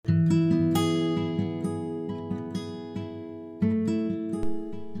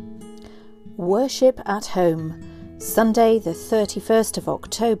Worship at Home, Sunday the 31st of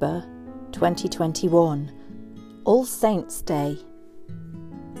October 2021, All Saints' Day.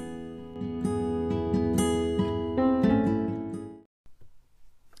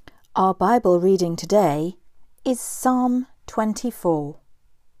 Our Bible reading today is Psalm 24.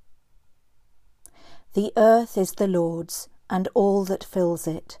 The earth is the Lord's, and all that fills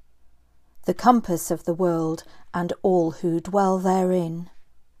it, the compass of the world, and all who dwell therein.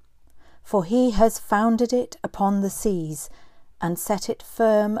 For he has founded it upon the seas, and set it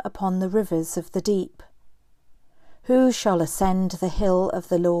firm upon the rivers of the deep. Who shall ascend the hill of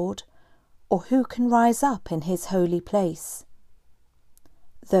the Lord, or who can rise up in his holy place?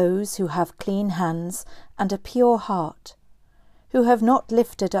 Those who have clean hands and a pure heart, who have not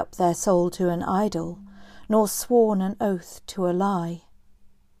lifted up their soul to an idol, nor sworn an oath to a lie.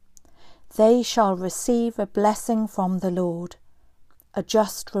 They shall receive a blessing from the Lord, a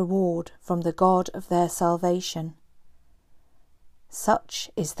just reward from the God of their salvation. Such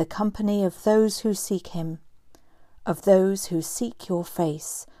is the company of those who seek him, of those who seek your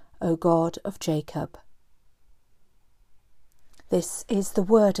face, O God of Jacob. This is the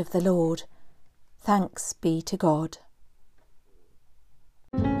word of the Lord. Thanks be to God.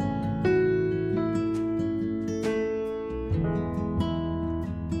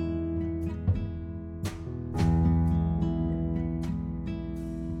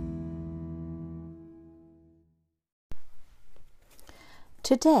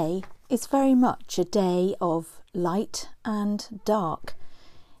 Today is very much a day of light and dark.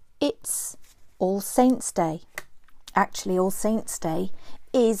 It's All Saints' Day. Actually, All Saints' Day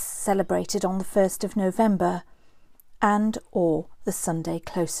is celebrated on the 1st of November or the Sunday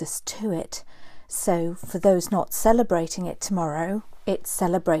closest to it. So for those not celebrating it tomorrow, it's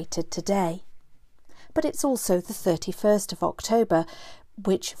celebrated today. But it's also the 31st of October,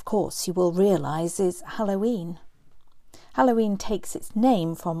 which of course you will realise is Halloween. Halloween takes its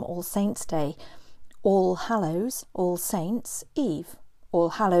name from All Saints' Day, All Hallows, All Saints' Eve. All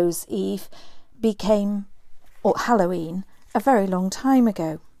Hallows' Eve became Halloween a very long time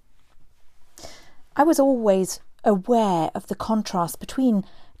ago. I was always aware of the contrast between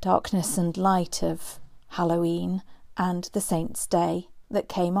darkness and light of Halloween and the Saints' Day that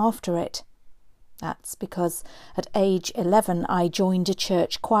came after it. That's because at age 11 I joined a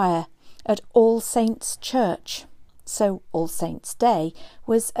church choir at All Saints' Church. So All Saints' Day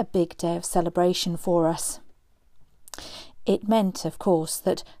was a big day of celebration for us. It meant, of course,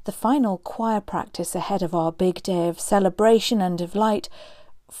 that the final choir practice ahead of our big day of celebration and of light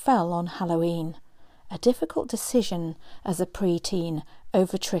fell on Halloween, a difficult decision as a pre-teen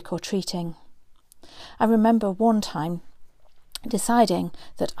over trick-or-treating. I remember one time deciding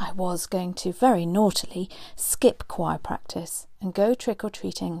that I was going to very naughtily skip choir practice and go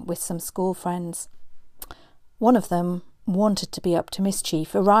trick-or-treating with some school friends. One of them wanted to be up to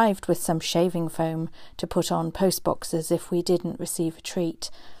mischief, arrived with some shaving foam to put on postboxes if we didn't receive a treat,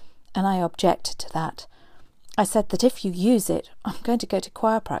 and I objected to that. I said that if you use it, I'm going to go to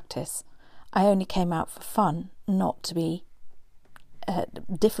choir practice. I only came out for fun, not to be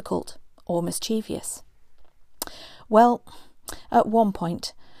difficult or mischievous. Well, at one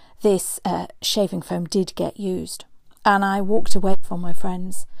point, this shaving foam did get used, and I walked away from my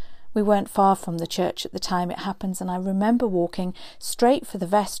friends. We weren't far from the church at the time it happens, and I remember walking straight for the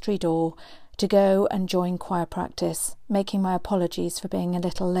vestry door to go and join choir practice, making my apologies for being a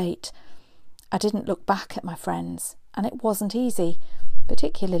little late. I didn't look back at my friends, and it wasn't easy,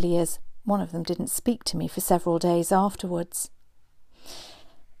 particularly as one of them didn't speak to me for several days afterwards.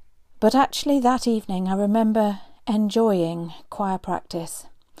 But actually that evening I remember enjoying choir practice,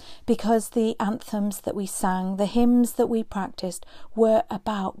 because the anthems that we sang, the hymns that we practiced, were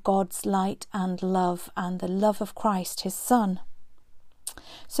about God's light and love the love of Christ, his Son.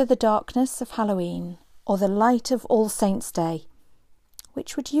 So the darkness of Halloween, or the light of All Saints' Day,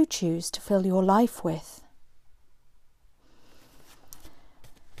 which would you choose to fill your life with?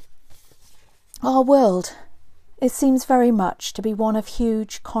 Our world, it seems very much to be one of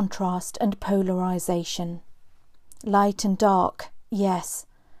huge contrast and polarisation. Light and dark, yes,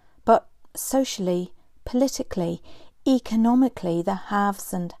 but socially, politically, economically, the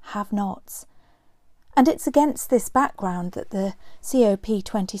haves and have-nots. And it's against this background that the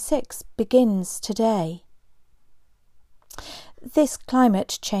COP26 begins today. This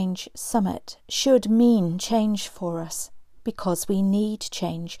climate change summit should mean change for us, because we need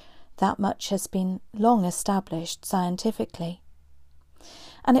change. That much has been long established scientifically.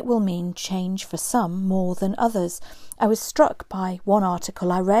 And it will mean change for some more than others. I was struck by one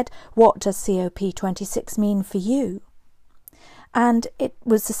article I read, "What does COP26 mean for you?" And it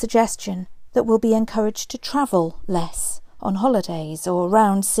was a suggestion, that we'll be encouraged to travel less on holidays or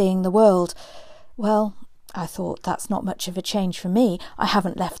around seeing the world. Well, I thought that's not much of a change for me. I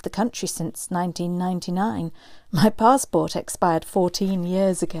haven't left the country since 1999. My passport expired 14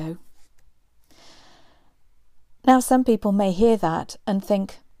 years ago. Now, some people may hear that and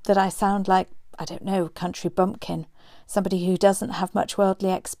think that I sound like, I don't know, country bumpkin, somebody who doesn't have much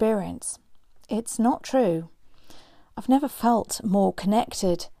worldly experience. It's not true. I've never felt more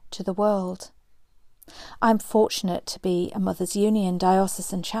connected to the world. I'm fortunate to be a Mothers Union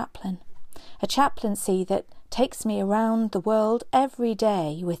diocesan chaplain, a chaplaincy that takes me around the world every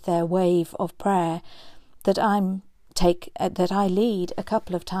day with their wave of prayer that I lead a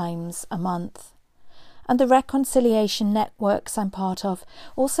couple of times a month. And the reconciliation networks I'm part of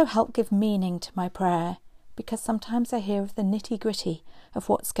also help give meaning to my prayer, because sometimes I hear of the nitty-gritty of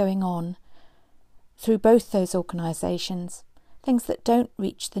what's going on through both those organisations, things that don't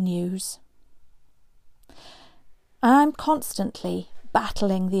reach the news. I'm constantly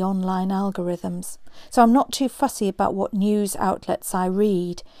battling the online algorithms, so I'm not too fussy about what news outlets I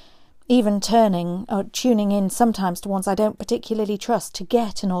read, even tuning in sometimes to ones I don't particularly trust to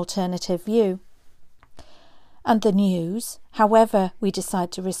get an alternative view. And the news, however we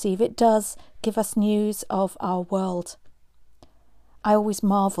decide to receive it, does give us news of our world. I always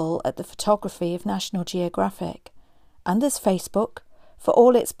marvel at the photography of National Geographic. And as Facebook, for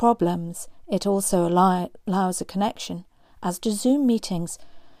all its problems, it also allows a connection, as do Zoom meetings,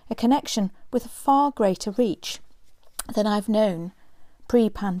 a connection with a far greater reach than I've known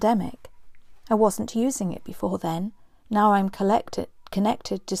pre-pandemic. I wasn't using it before then. Now I'm connected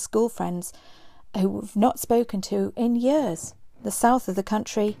to school friends who I've not spoken to in years, the south of the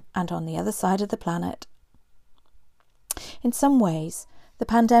country and on the other side of the planet. In some ways, the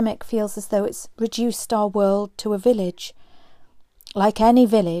pandemic feels as though it's reduced our world to a village. Like any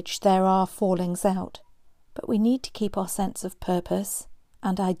village, there are fallings out, but we need to keep our sense of purpose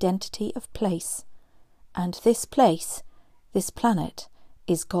and identity of place. And this place, this planet,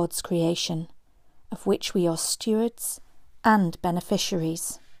 is God's creation, of which we are stewards and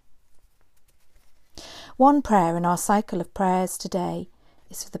beneficiaries. One prayer in our cycle of prayers today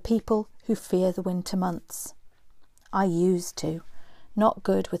is for the people who fear the winter months. I used to, not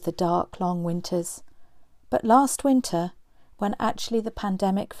good with the dark, long winters. But last winter, when actually the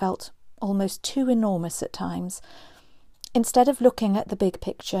pandemic felt almost too enormous at times, instead of looking at the big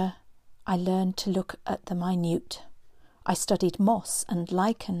picture, I learned to look at the minute. I studied moss and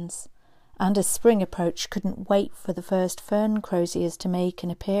lichens, and as spring approached, couldn't wait for the first fern croziers to make an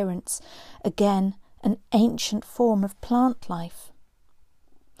appearance, again an ancient form of plant life.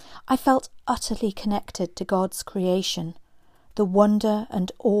 I felt utterly connected to God's creation, the wonder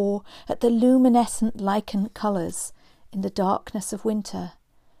and awe at the luminescent lichen colours in the darkness of winter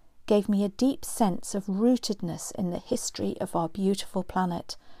gave me a deep sense of rootedness in the history of our beautiful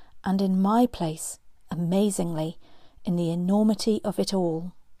planet, and in my place, amazingly, in the enormity of it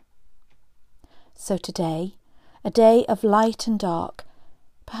all. So today, a day of light and dark,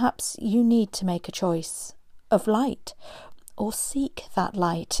 perhaps you need to make a choice of light, or seek that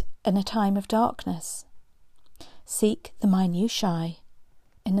light in a time of darkness. Seek the minutiae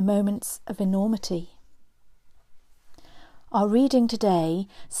in the moments of enormity. Our reading today,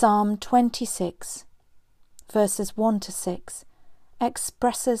 Psalm 26, verses 1 to 6,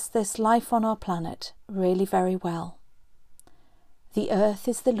 expresses this life on our planet really very well. The earth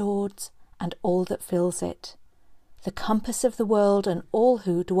is the Lord's and all that fills it, the compass of the world and all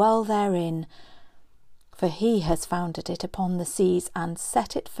who dwell therein. For he has founded it upon the seas and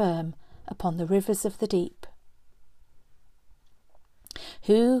set it firm upon the rivers of the deep.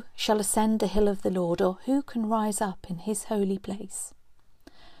 Who shall ascend the hill of the Lord, or who can rise up in his holy place?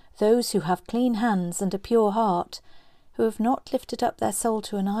 Those who have clean hands and a pure heart, who have not lifted up their soul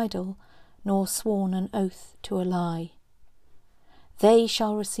to an idol, nor sworn an oath to a lie. They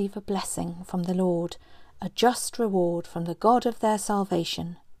shall receive a blessing from the Lord, a just reward from the God of their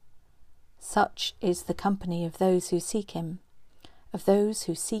salvation. Such is the company of those who seek him, of those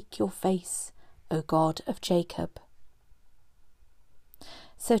who seek your face, O God of Jacob.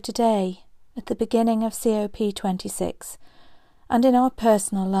 So today, at the beginning of COP26, and in our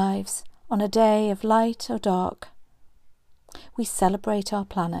personal lives, on a day of light or dark, we celebrate our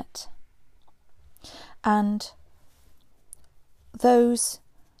planet. And those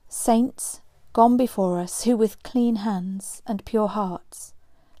saints gone before us who with clean hands and pure hearts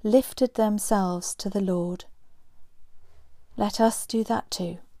lifted themselves to the Lord. Let us do that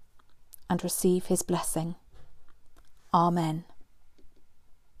too and receive his blessing. Amen.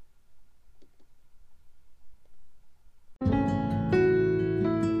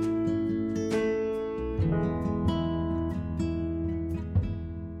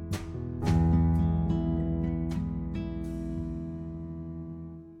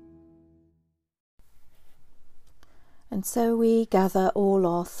 And so we gather all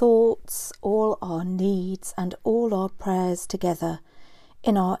our thoughts, all our needs, and all our prayers together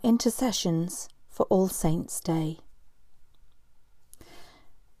in our intercessions for All Saints' Day.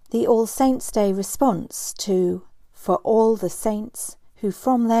 The All Saints' Day response to "For all the saints who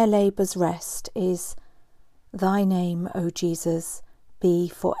from their labours rest" is, "Thy name, O Jesus, be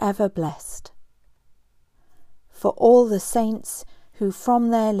for ever blessed." For all the saints who from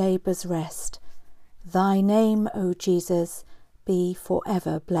their labours rest, Thy name, O Jesus, be for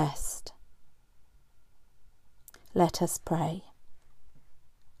ever blessed. Let us pray.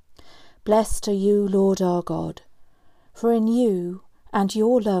 Blessed are you, Lord our God, for in you and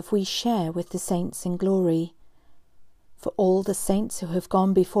your love we share with the saints in glory. For all the saints who have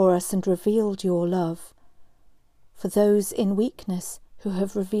gone before us and revealed your love, for those in weakness who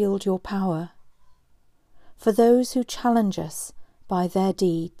have revealed your power, for those who challenge us by their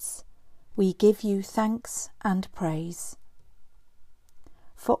deeds, we give you thanks and praise.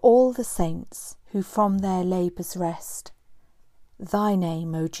 For all the saints who from their labours rest, Thy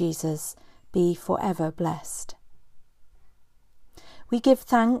name, O Jesus, be for ever blessed. We give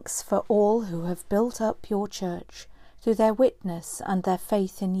thanks for all who have built up your church through their witness and their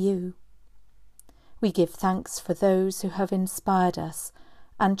faith in you. We give thanks for those who have inspired us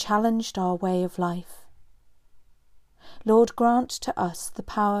and challenged our way of life. Lord, grant to us the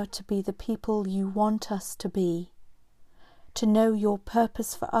power to be the people you want us to be, to know your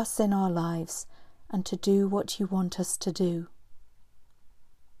purpose for us in our lives, and to do what you want us to do.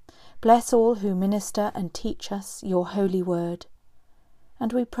 Bless all who minister and teach us your holy word,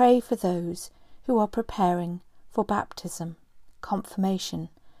 and we pray for those who are preparing for baptism, confirmation,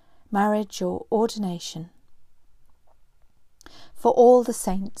 marriage or ordination. For all the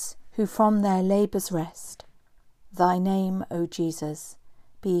saints who from their labours rest, Thy name, O Jesus,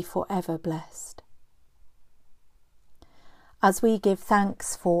 be for ever blessed. As we give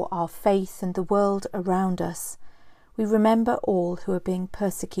thanks for our faith and the world around us, we remember all who are being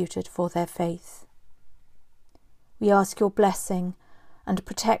persecuted for their faith. We ask your blessing and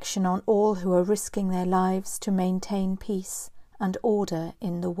protection on all who are risking their lives to maintain peace and order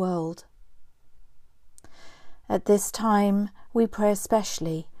in the world. At this time, we pray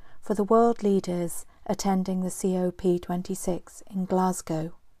especially for the world leaders attending the COP26 in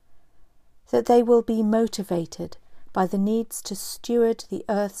Glasgow, that they will be motivated by the needs to steward the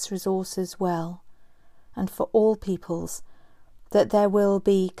earth's resources well, and for all peoples, that there will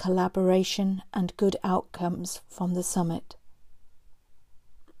be collaboration and good outcomes from the summit.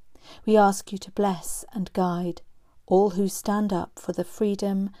 We ask you to bless and guide all who stand up for the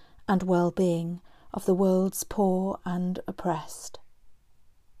freedom and well-being of the world's poor and oppressed.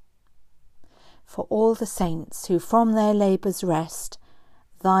 For all the saints who from their labours rest,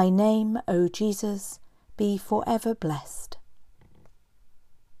 Thy name, O Jesus, be for ever blessed.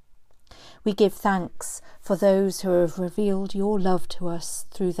 We give thanks for those who have revealed your love to us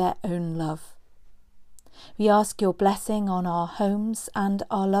through their own love. We ask your blessing on our homes and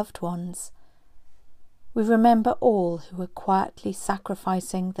our loved ones. We remember all who are quietly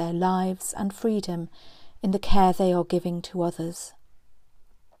sacrificing their lives and freedom in the care they are giving to others.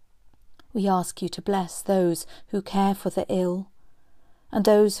 We ask you to bless those who care for the ill and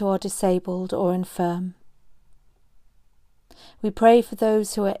those who are disabled or infirm. We pray for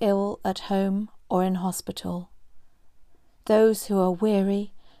those who are ill at home or in hospital, those who are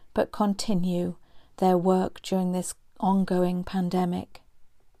weary but continue their work during this ongoing pandemic.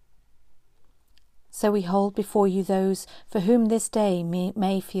 So we hold before you those for whom this day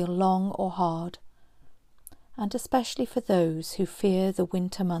may feel long or hard, and especially for those who fear the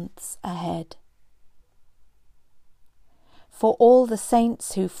winter months ahead. For all the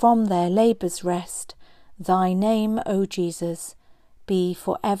saints who from their labours rest, Thy name, O Jesus, be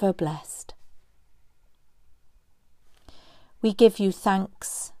for ever blessed. We give you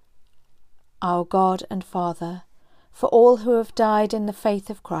thanks, our God and Father, for all who have died in the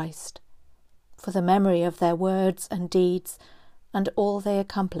faith of Christ, for the memory of their words and deeds and all they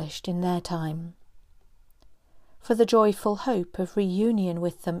accomplished in their time, for the joyful hope of reunion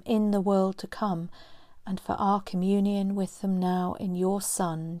with them in the world to come, and for our communion with them now in your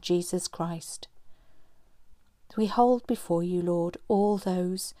Son, Jesus Christ. We hold before you, Lord, all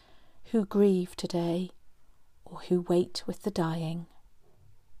those who grieve today or who wait with the dying.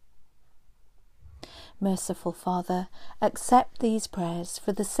 Merciful Father, accept these prayers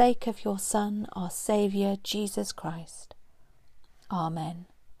for the sake of your Son, our Saviour, Jesus Christ. Amen.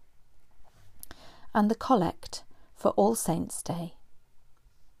 And the Collect for All Saints' Day.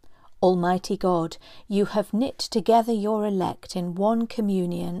 Almighty God, you have knit together your elect in one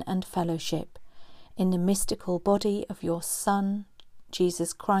communion and fellowship, in the mystical body of your Son,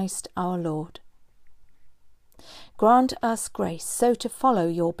 Jesus Christ our Lord. Grant us grace so to follow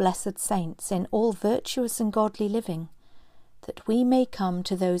your blessed saints in all virtuous and godly living, that we may come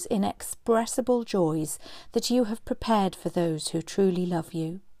to those inexpressible joys that you have prepared for those who truly love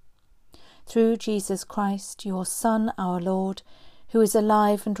you. Through Jesus Christ, your Son, our Lord, who is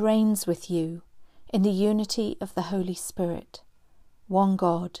alive and reigns with you, in the unity of the Holy Spirit, one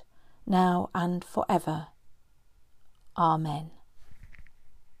God, now and forever. Amen.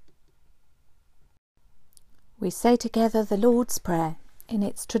 We say together the Lord's Prayer in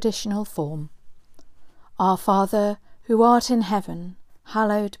its traditional form. Our Father, who art in heaven,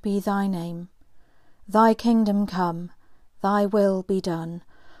 hallowed be thy name. Thy kingdom come, thy will be done,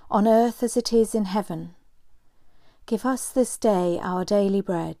 on earth as it is in heaven. Give us this day our daily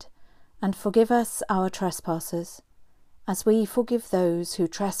bread, and forgive us our trespasses, as we forgive those who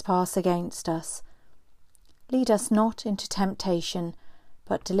trespass against us. Lead us not into temptation,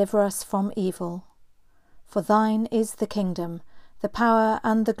 but deliver us from evil. For thine is the kingdom, the power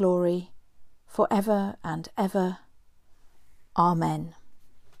and the glory, for ever and ever. Amen.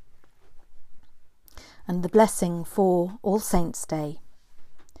 And the blessing for All Saints' Day.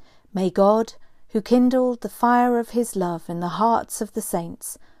 May God, who kindled the fire of his love in the hearts of the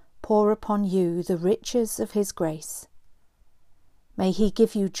saints, pour upon you the riches of his grace. May he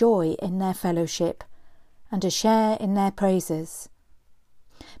give you joy in their fellowship, and a share in their praises.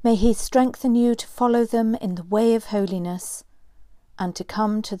 May he strengthen you to follow them in the way of holiness, and to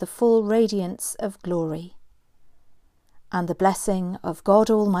come to the full radiance of glory. And the blessing of God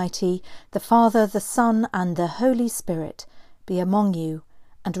Almighty, the Father, the Son, and the Holy Spirit be among you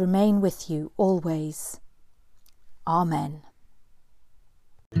and remain with you always. Amen.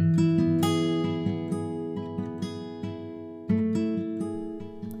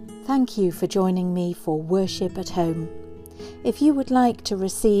 Thank you for joining me for Worship at Home. If you would like to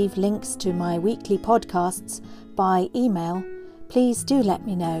receive links to my weekly podcasts by email, please do let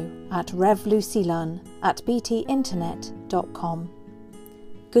me know at revlucylunn@btinternet.com.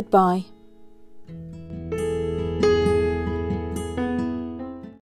 Goodbye.